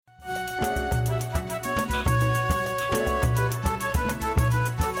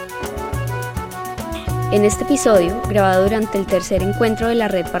En este episodio, grabado durante el tercer encuentro de la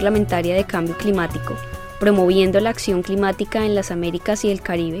Red Parlamentaria de Cambio Climático, promoviendo la acción climática en las Américas y el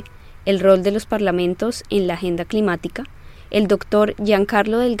Caribe, el rol de los parlamentos en la agenda climática, el doctor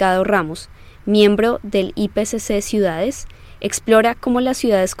Giancarlo Delgado Ramos, miembro del IPCC Ciudades, explora cómo las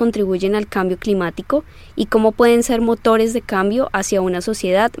ciudades contribuyen al cambio climático y cómo pueden ser motores de cambio hacia una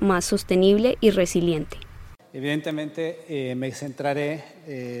sociedad más sostenible y resiliente. Evidentemente me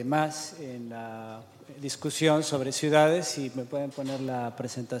centraré más en la discusión sobre ciudades. Si me pueden poner la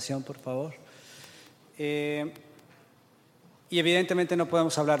presentación, por favor. Y evidentemente no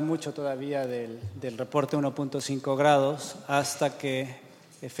podemos hablar mucho todavía del reporte 1.5 grados hasta que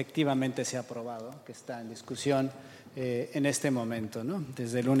efectivamente sea aprobado, que está en discusión en este momento, ¿no?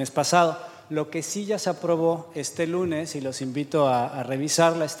 Desde el lunes pasado. Lo que sí ya se aprobó este lunes, y los invito a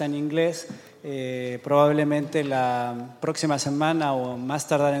revisarla, está en inglés. Probablemente la próxima semana o más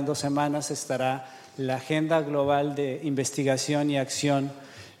tardar en 2 semanas estará la Agenda Global de Investigación y Acción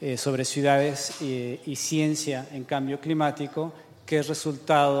sobre Ciudades y Ciencia en Cambio Climático, que es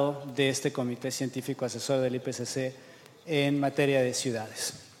resultado de este Comité Científico Asesor del IPCC en materia de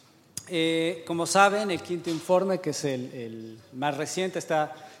ciudades. Como saben, el quinto informe, que es el más reciente,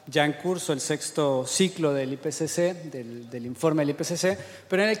 está ya en curso el 6º ciclo del IPCC, del informe del IPCC,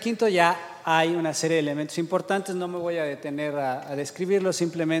 pero en el quinto ya hay una serie de elementos importantes. No me voy a detener a describirlo,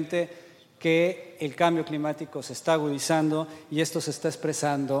 simplemente que el cambio climático se está agudizando y esto se está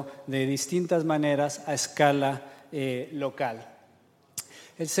expresando de distintas maneras a escala local.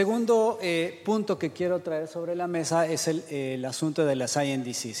 El segundo punto que quiero traer sobre la mesa es el asunto de las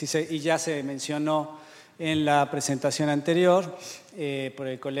INDCs, y ya se mencionó en la presentación anterior por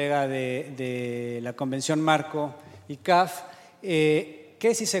el colega de la Convención Marco y CAF,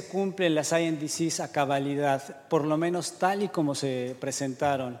 que si se cumplen las INDCs a cabalidad, por lo menos tal y como se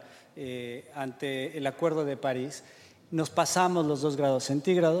presentaron ante el Acuerdo de París, nos pasamos los 2 grados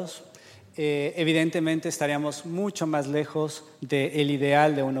centígrados. Evidentemente estaríamos mucho más lejos del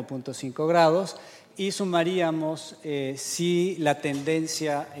ideal de 1.5 grados y sumaríamos, si la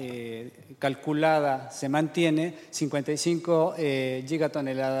tendencia calculada se mantiene, 55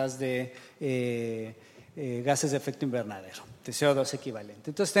 gigatoneladas de gases de efecto invernadero, de CO2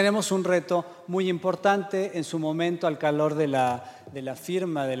 equivalente. Entonces tenemos un reto muy importante. En su momento, al calor de la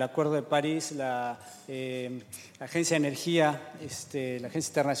firma del Acuerdo de París, la Agencia de Energía, la Agencia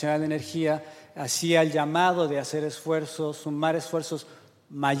Internacional de Energía, hacía el llamado de hacer esfuerzos, sumar esfuerzos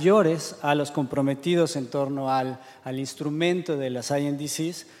mayores a los comprometidos en torno al instrumento de las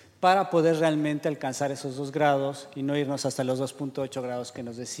INDCs para poder realmente alcanzar esos 2 grados y no irnos hasta los 2.8 grados que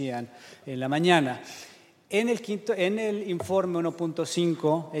nos decían en la mañana. En el informe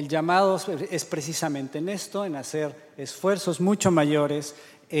 1.5, el llamado es precisamente en esto, en hacer esfuerzos mucho mayores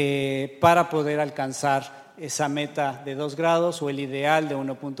para poder alcanzar esa meta de 2 grados o el ideal de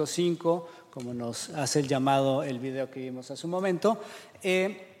 1.5, como nos hace el llamado el video que vimos hace un momento.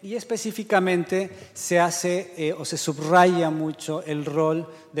 Y específicamente se hace o se subraya mucho el rol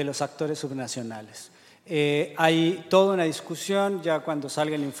de los actores subnacionales. Hay toda una discusión, ya cuando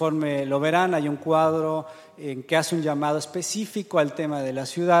salga el informe lo verán, hay un cuadro en que hace un llamado específico al tema de las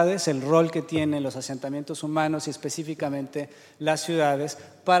ciudades, el rol que tienen los asentamientos humanos y específicamente las ciudades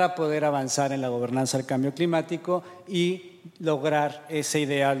para poder avanzar en la gobernanza del cambio climático y lograr ese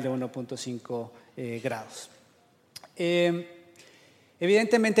ideal de 1.5 grados.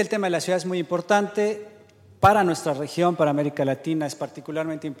 Evidentemente el tema de la ciudad es muy importante para nuestra región, para América Latina es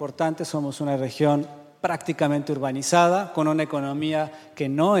particularmente importante. Somos una región prácticamente urbanizada, con una economía que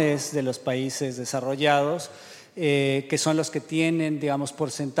no es de los países desarrollados, que son los que tienen, digamos,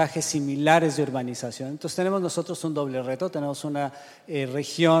 porcentajes similares de urbanización. Entonces tenemos nosotros un doble reto, tenemos una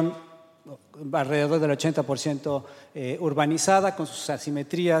región alrededor del 80% urbanizada, con sus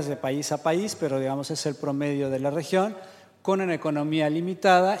asimetrías de país a país, pero digamos es el promedio de la región, con una economía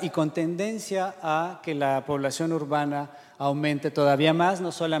limitada y con tendencia a que la población urbana aumente todavía más,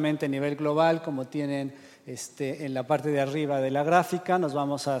 no solamente a nivel global, como tienen en la parte de arriba de la gráfica, nos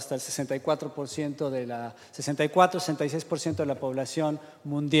vamos hasta el 66% de la población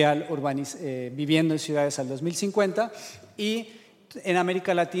mundial viviendo en ciudades al 2050, y en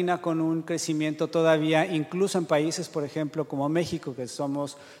América Latina con un crecimiento todavía, incluso en países, por ejemplo, como México, que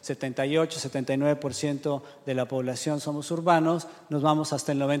somos 78-79% de la población somos urbanos, nos vamos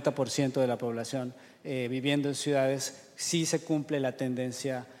hasta el 90% de la población viviendo en ciudades, si se cumple la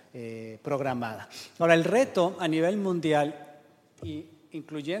tendencia programada. Ahora, el reto a nivel mundial,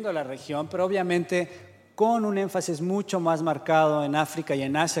 incluyendo la región, pero obviamente con un énfasis mucho más marcado en África y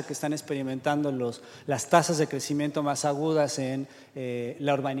en Asia, que están experimentando las tasas de crecimiento más agudas en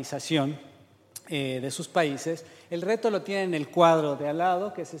la urbanización, de sus países. El reto lo tiene en el cuadro de al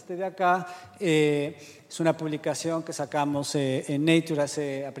lado, que es este de acá. Es una publicación que sacamos en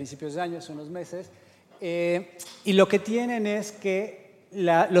Nature a principios de año, hace unos meses. Y lo que tienen es que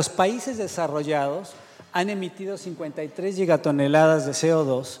los países desarrollados han emitido 53 gigatoneladas de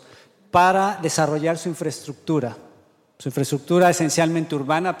CO2 para desarrollar su infraestructura esencialmente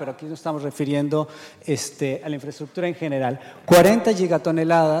urbana, pero aquí nos estamos refiriendo a la infraestructura en general. 40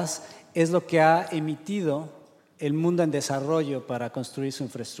 gigatoneladas es lo que ha emitido el mundo en desarrollo para construir su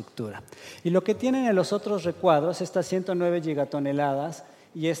infraestructura. Y lo que tienen en los otros recuadros, estas 109 gigatoneladas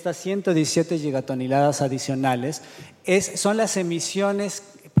y estas 117 gigatoneladas adicionales, son las emisiones,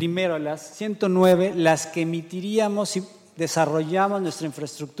 primero las 109, las que emitiríamos si desarrollamos nuestra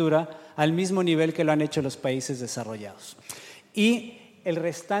infraestructura al mismo nivel que lo han hecho los países desarrollados. Y el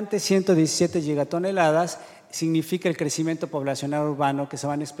restante 117 gigatoneladas significa el crecimiento poblacional urbano que se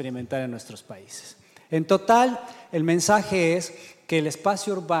van a experimentar en nuestros países. En total, el mensaje es que el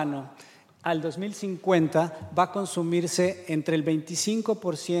espacio urbano al 2050 va a consumirse entre el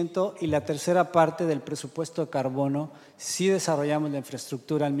 25% y la tercera parte del presupuesto de carbono si desarrollamos la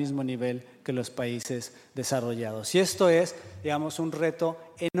infraestructura al mismo nivel que los países desarrollados. Y esto es, digamos, un reto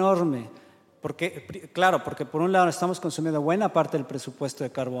enorme. Claro, porque por un lado estamos consumiendo buena parte del presupuesto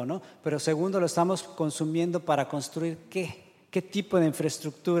de carbono, pero segundo lo estamos consumiendo para construir ¿qué tipo de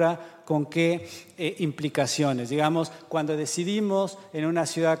infraestructura, con qué implicaciones? Digamos, cuando decidimos en una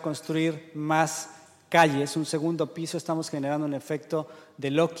ciudad construir más calles, un segundo piso, estamos generando un efecto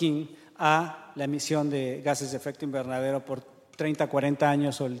de locking a la emisión de gases de efecto invernadero por 30, 40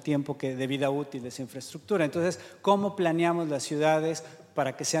 años o el tiempo de vida útil de esa infraestructura. Entonces, ¿cómo planeamos las ciudades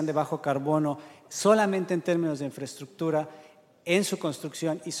para que sean de bajo carbono solamente en términos de infraestructura en su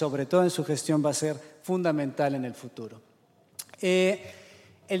construcción y sobre todo en su gestión va a ser fundamental en el futuro?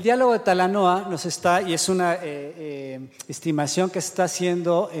 El diálogo de Talanoa y es una estimación que se está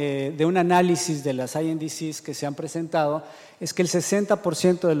haciendo de un análisis de las INDCs que se han presentado, es que el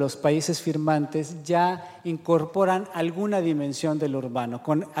 60% de los países firmantes ya incorporan alguna dimensión del urbano,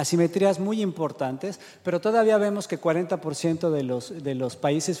 con asimetrías muy importantes, pero todavía vemos que 40% de los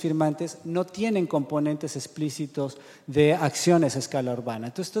países firmantes no tienen componentes explícitos de acciones a escala urbana.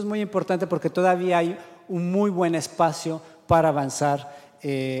 Entonces esto es muy importante porque todavía hay un muy buen espacio para avanzar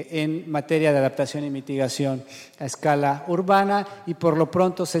en materia de adaptación y mitigación a escala urbana y por lo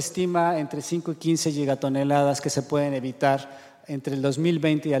pronto se estima entre 5 y 15 gigatoneladas que se pueden evitar entre el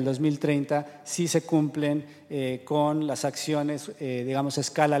 2020 y el 2030 si se cumplen con las acciones, digamos, a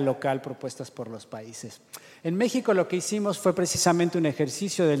escala local propuestas por los países. En México lo que hicimos fue precisamente un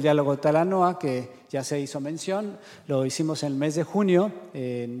ejercicio del diálogo de Talanoa, que ya se hizo mención, lo hicimos en el mes de junio,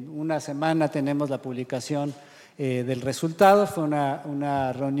 en una semana tenemos la publicación del resultado. Fue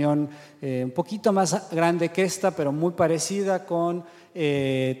una reunión un poquito más grande que esta, pero muy parecida con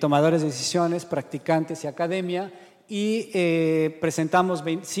tomadores de decisiones, practicantes y academia, y presentamos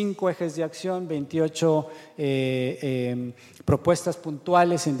 25 ejes de acción, 28 propuestas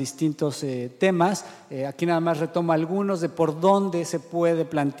puntuales en distintos temas. Aquí nada más retomo algunos de por dónde se puede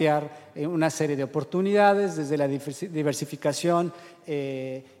plantear una serie de oportunidades, desde la diversificación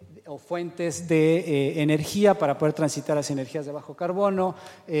o fuentes de energía para poder transitar hacia energías de bajo carbono,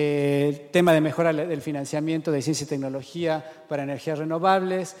 tema de mejora del financiamiento de ciencia y tecnología para energías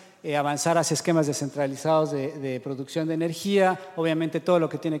renovables, avanzar hacia esquemas descentralizados de producción de energía, obviamente todo lo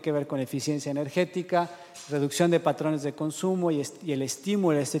que tiene que ver con eficiencia energética, reducción de patrones de consumo y el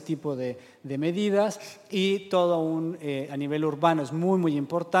estímulo a este tipo de medidas, y todo a nivel urbano es muy, muy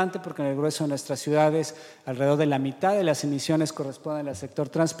importante porque en el grueso de nuestras ciudades alrededor de la mitad de las emisiones corresponden al sector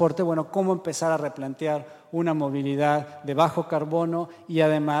transporte. Bueno, cómo empezar a replantear una movilidad de bajo carbono y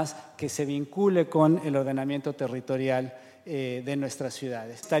además que se vincule con el ordenamiento territorial de nuestras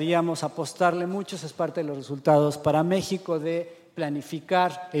ciudades. Estaríamos apostarle mucho, es parte de los resultados para México, de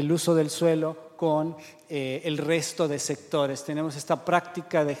planificar el uso del suelo con el resto de sectores. Tenemos esta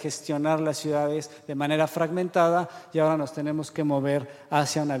práctica de gestionar las ciudades de manera fragmentada y ahora nos tenemos que mover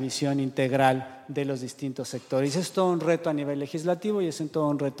hacia una visión integral de los distintos sectores. Es todo un reto a nivel legislativo y es todo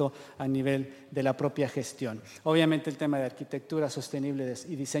un reto a nivel de la propia gestión. Obviamente el tema de arquitectura sostenible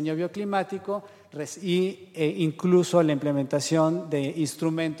y diseño bioclimático incluso la implementación de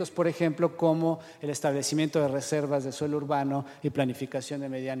instrumentos, por ejemplo, como el establecimiento de reservas de suelo urbano y planificación de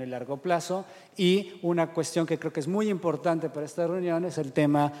mediano y largo plazo. Y una cuestión que creo que es muy importante para esta reunión es el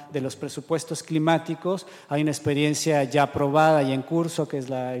tema de los presupuestos climáticos. Hay una experiencia ya aprobada y en curso, que es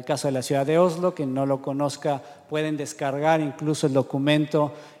el caso de la ciudad de Oslo, quien no lo conozca pueden descargar incluso el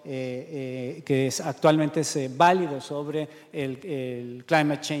documento que actualmente es válido sobre el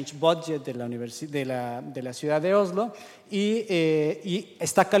Climate Change Budget de la ciudad de Oslo y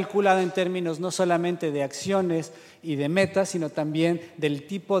está calculado en términos no solamente de acciones y de metas, sino también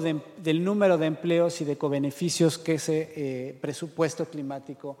del número de empleos y de cobeneficios que ese presupuesto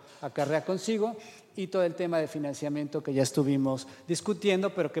climático acarrea consigo, y todo el tema de financiamiento que ya estuvimos discutiendo,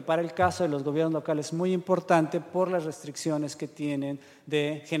 pero que para el caso de los gobiernos locales es muy importante por las restricciones que tienen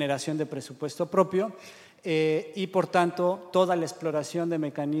de generación de presupuesto propio y por tanto toda la exploración de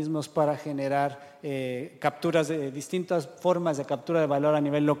mecanismos para generar capturas de distintas formas de captura de valor a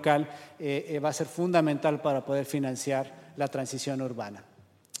nivel local va a ser fundamental para poder financiar la transición urbana.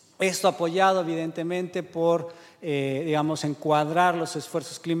 Esto apoyado evidentemente por, encuadrar los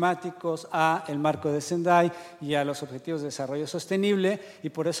esfuerzos climáticos a el marco de Sendai y a los objetivos de desarrollo sostenible, y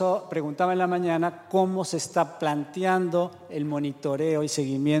por eso preguntaba en la mañana cómo se está planteando el monitoreo y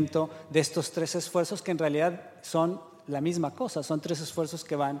seguimiento de estos tres esfuerzos, que en realidad son la misma cosa, son tres esfuerzos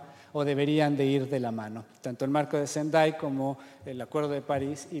que van o deberían de ir de la mano, tanto el marco de Sendai como el Acuerdo de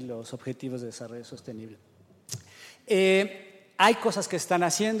París y los objetivos de desarrollo sostenible. Hay cosas que están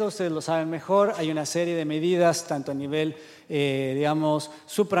haciendo, ustedes lo saben mejor, hay una serie de medidas tanto a nivel,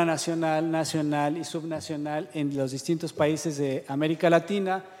 supranacional, nacional y subnacional en los distintos países de América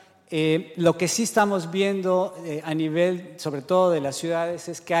Latina. Lo que sí estamos viendo a nivel, sobre todo de las ciudades,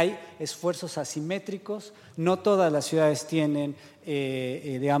 es que hay esfuerzos asimétricos. No todas las ciudades tienen,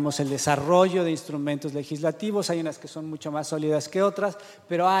 el desarrollo de instrumentos legislativos. Hay unas que son mucho más sólidas que otras,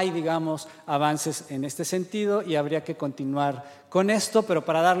 pero hay, avances en este sentido y habría que continuar con esto. Pero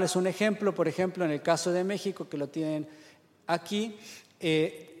para darles un ejemplo, por ejemplo, en el caso de México, que lo tienen aquí,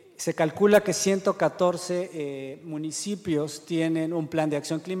 se calcula que 114 municipios tienen un plan de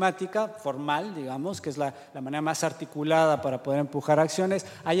acción climática formal, que es la manera más articulada para poder empujar acciones.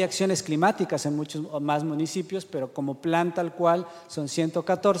 Hay acciones climáticas en muchos más municipios, pero como plan tal cual son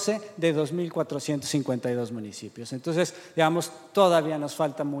 114 de 2.452 municipios. Entonces, todavía nos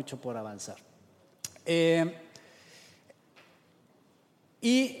falta mucho por avanzar.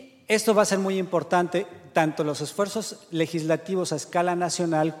 Y esto va a ser muy importante, tanto los esfuerzos legislativos a escala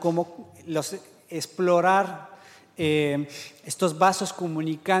nacional como explorar estos vasos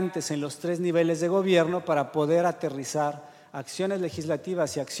comunicantes en los tres niveles de gobierno para poder aterrizar acciones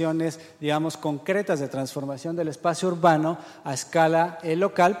legislativas y acciones, concretas de transformación del espacio urbano a escala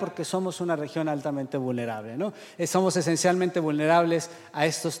local, porque somos una región altamente vulnerable, ¿no? Somos esencialmente vulnerables a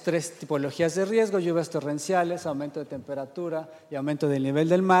estas tres tipologías de riesgo: lluvias torrenciales, aumento de temperatura y aumento del nivel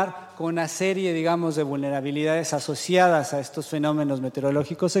del mar, con una serie, de vulnerabilidades asociadas a estos fenómenos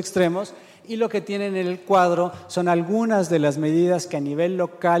meteorológicos extremos. Y lo que tienen en el cuadro son algunas de las medidas que a nivel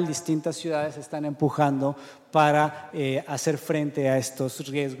local distintas ciudades están empujando para hacer frente a estos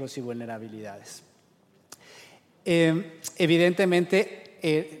riesgos y vulnerabilidades.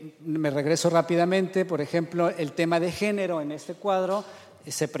 Evidentemente, me regreso rápidamente, por ejemplo, el tema de género en este cuadro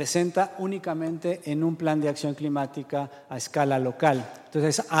se presenta únicamente en un plan de acción climática a escala local.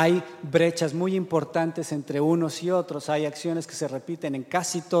 Entonces hay brechas muy importantes entre unos y otros, hay acciones que se repiten en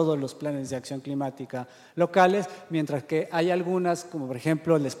casi todos los planes de acción climática locales, mientras que hay algunas, como por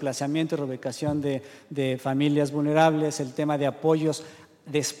ejemplo el desplazamiento y reubicación de familias vulnerables, el tema de apoyos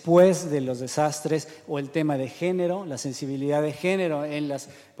después de los desastres, o el tema de género, la sensibilidad de género en las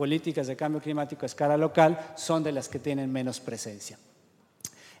políticas de cambio climático a escala local, son de las que tienen menos presencia.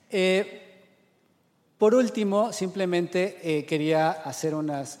 Por último, simplemente quería hacer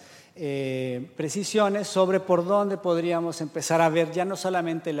unas precisiones sobre por dónde podríamos empezar a ver ya no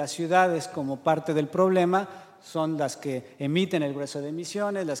solamente las ciudades como parte del problema, son las que emiten el grueso de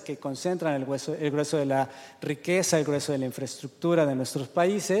emisiones, las que concentran el grueso de la riqueza, el grueso de la infraestructura de nuestros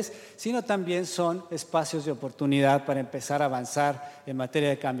países, sino también son espacios de oportunidad para empezar a avanzar en materia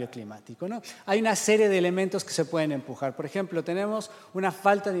de cambio climático, ¿no? Hay una serie de elementos que se pueden empujar. Por ejemplo, tenemos una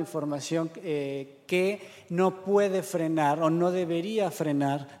falta de información que no puede frenar o no debería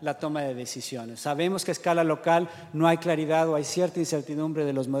frenar la toma de decisiones. Sabemos que a escala local no hay claridad o hay cierta incertidumbre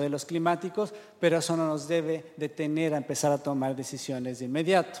de los modelos climáticos, pero eso no nos debe detener a empezar a tomar decisiones de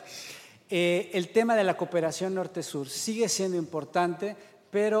inmediato. El tema de la cooperación norte-sur sigue siendo importante,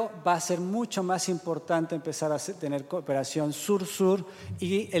 pero va a ser mucho más importante empezar a tener cooperación sur-sur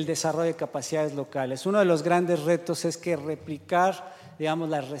y el desarrollo de capacidades locales. Uno de los grandes retos es que replicar,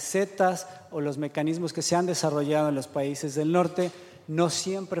 las recetas o los mecanismos que se han desarrollado en los países del norte no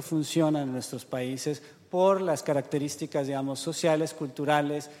siempre funcionan en nuestros países por las características, digamos, sociales,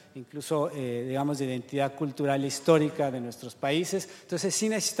 culturales, incluso, digamos, de identidad cultural e histórica de nuestros países. Entonces, sí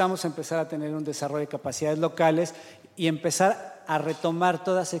necesitamos empezar a tener un desarrollo de capacidades locales y empezar a retomar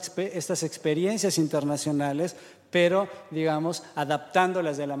todas estas experiencias internacionales, pero, digamos,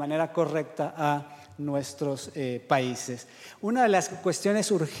 adaptándolas de la manera correcta a nuestros países. Una de las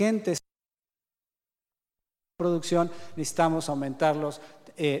cuestiones urgentes de producción, necesitamos aumentarlos,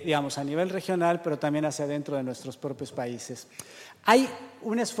 digamos, a nivel regional, pero también hacia adentro de nuestros propios países. Hay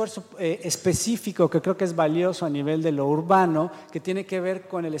un esfuerzo específico que creo que es valioso a nivel de lo urbano, que tiene que ver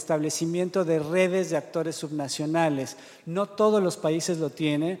con el establecimiento de redes de actores subnacionales. No todos los países lo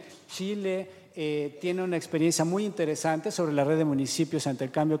tienen. Chile tiene una experiencia muy interesante sobre la red de municipios ante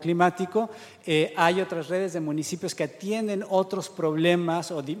el cambio climático. Hay otras redes de municipios que atienden otros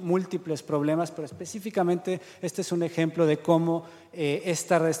problemas o múltiples problemas, pero específicamente este es un ejemplo de cómo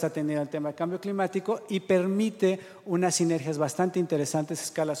esta red está atendiendo el tema del cambio climático y permite unas sinergias bastante interesantes a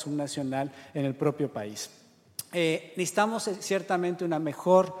escala subnacional en el propio país. Necesitamos ciertamente una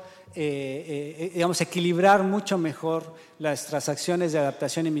mejor, digamos, equilibrar mucho mejor las transacciones de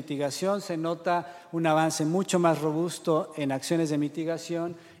adaptación y mitigación. Se nota un avance mucho más robusto en acciones de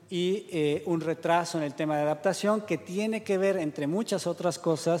mitigación y un retraso en el tema de adaptación que tiene que ver, entre muchas otras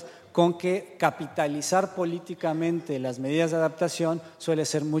cosas, con que capitalizar políticamente las medidas de adaptación suele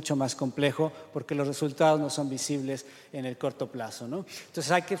ser mucho más complejo porque los resultados no son visibles en el corto plazo, ¿no? Entonces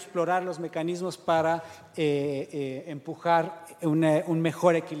hay que explorar los mecanismos para empujar un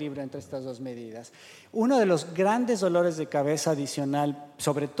mejor equilibrio entre estas dos medidas. Uno de los grandes dolores de cabeza adicional,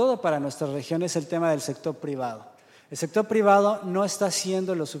 sobre todo para nuestra región, es el tema del sector privado. El sector privado no está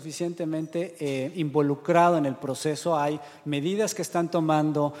siendo lo suficientemente involucrado en el proceso. Hay medidas que están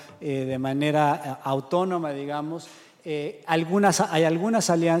tomando de manera autónoma, digamos. Hay algunas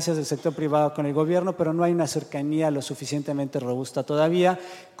alianzas del sector privado con el gobierno, pero no hay una cercanía lo suficientemente robusta todavía,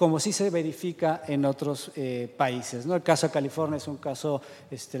 como sí se verifica en otros países, ¿no? El caso de California es un caso,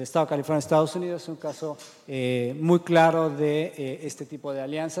 el Estado de California, Estados Unidos, es un caso muy claro de este tipo de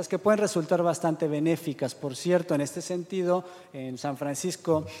alianzas que pueden resultar bastante benéficas. Por cierto, en este sentido, en San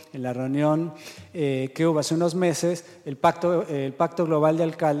Francisco, en la reunión que hubo hace unos meses, el Pacto Global de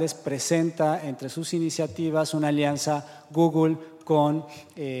Alcaldes presenta entre sus iniciativas una alianza Google con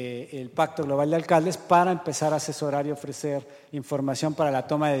el Pacto Global de Alcaldes para empezar a asesorar y ofrecer información para la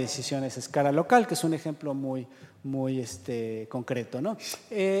toma de decisiones a escala local, que es un ejemplo muy concreto, ¿no?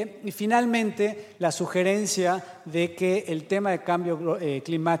 Y finalmente, la sugerencia de que el tema de cambio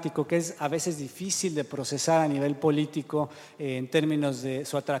climático, que es a veces difícil de procesar a nivel político en términos de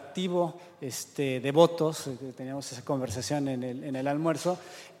su atractivo de votos, teníamos esa conversación en el almuerzo,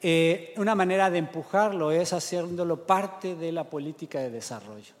 una manera de empujarlo es haciéndolo parte de la política de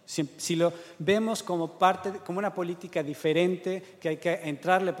desarrollo. Si lo vemos como una política diferente, que hay que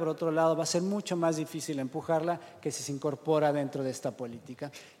entrarle por otro lado, va a ser mucho más difícil empujarla que si se incorpora dentro de esta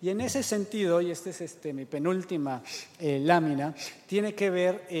política. Y en ese sentido, y esta es mi penúltima lámina, tiene que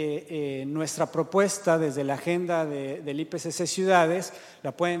ver nuestra propuesta desde la agenda del IPCC Ciudades.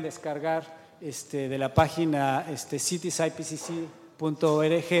 La pueden descargar de la página citiesipcc.org,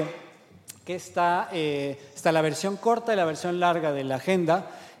 que está la versión corta y la versión larga de la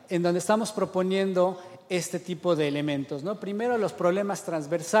agenda, en donde estamos proponiendo este tipo de elementos, ¿no? Primero, los problemas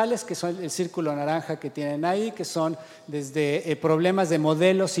transversales, que son el círculo naranja que tienen ahí, que son desde problemas de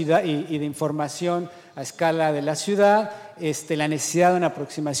modelos y de información a escala de la ciudad, la necesidad de una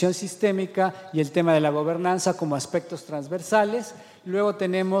aproximación sistémica y el tema de la gobernanza como aspectos transversales. Luego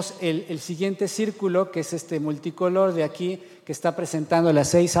tenemos el siguiente círculo, que es multicolor de aquí, que está presentando las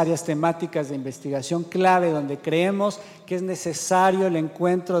 6 áreas temáticas de investigación clave, donde creemos que es necesario el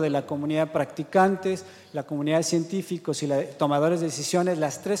encuentro de la comunidad de practicantes, la comunidad de científicos y la tomadores de decisiones.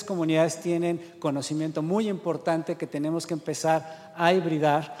 Las 3 comunidades tienen conocimiento muy importante que tenemos que empezar a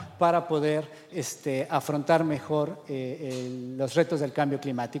hibridar para poder afrontar mejor los retos del cambio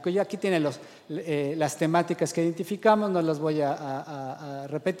climático. Y aquí tienen las temáticas que identificamos, no las voy a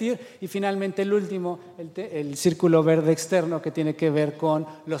repetir. Y finalmente el último, el círculo verde externo, que tiene que ver con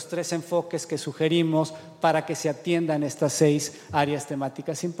los 3 enfoques que sugerimos para que se atiendan estas 6 áreas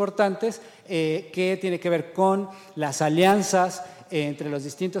temáticas importantes, que tiene que ver con las alianzas entre los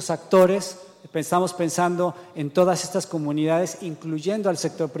distintos actores. Estamos pensando en todas estas comunidades, incluyendo al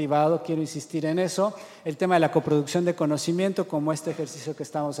sector privado, quiero insistir en eso, el tema de la coproducción de conocimiento, como este ejercicio que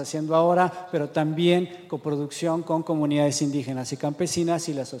estamos haciendo ahora, pero también coproducción con comunidades indígenas y campesinas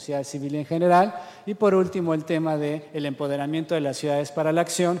y la sociedad civil en general. Y por último, el tema del empoderamiento de las ciudades para la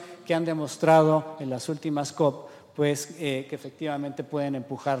acción, que han demostrado en las últimas COP pues que efectivamente pueden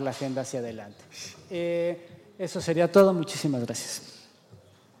empujar la agenda hacia adelante. Eso sería todo. Muchísimas gracias.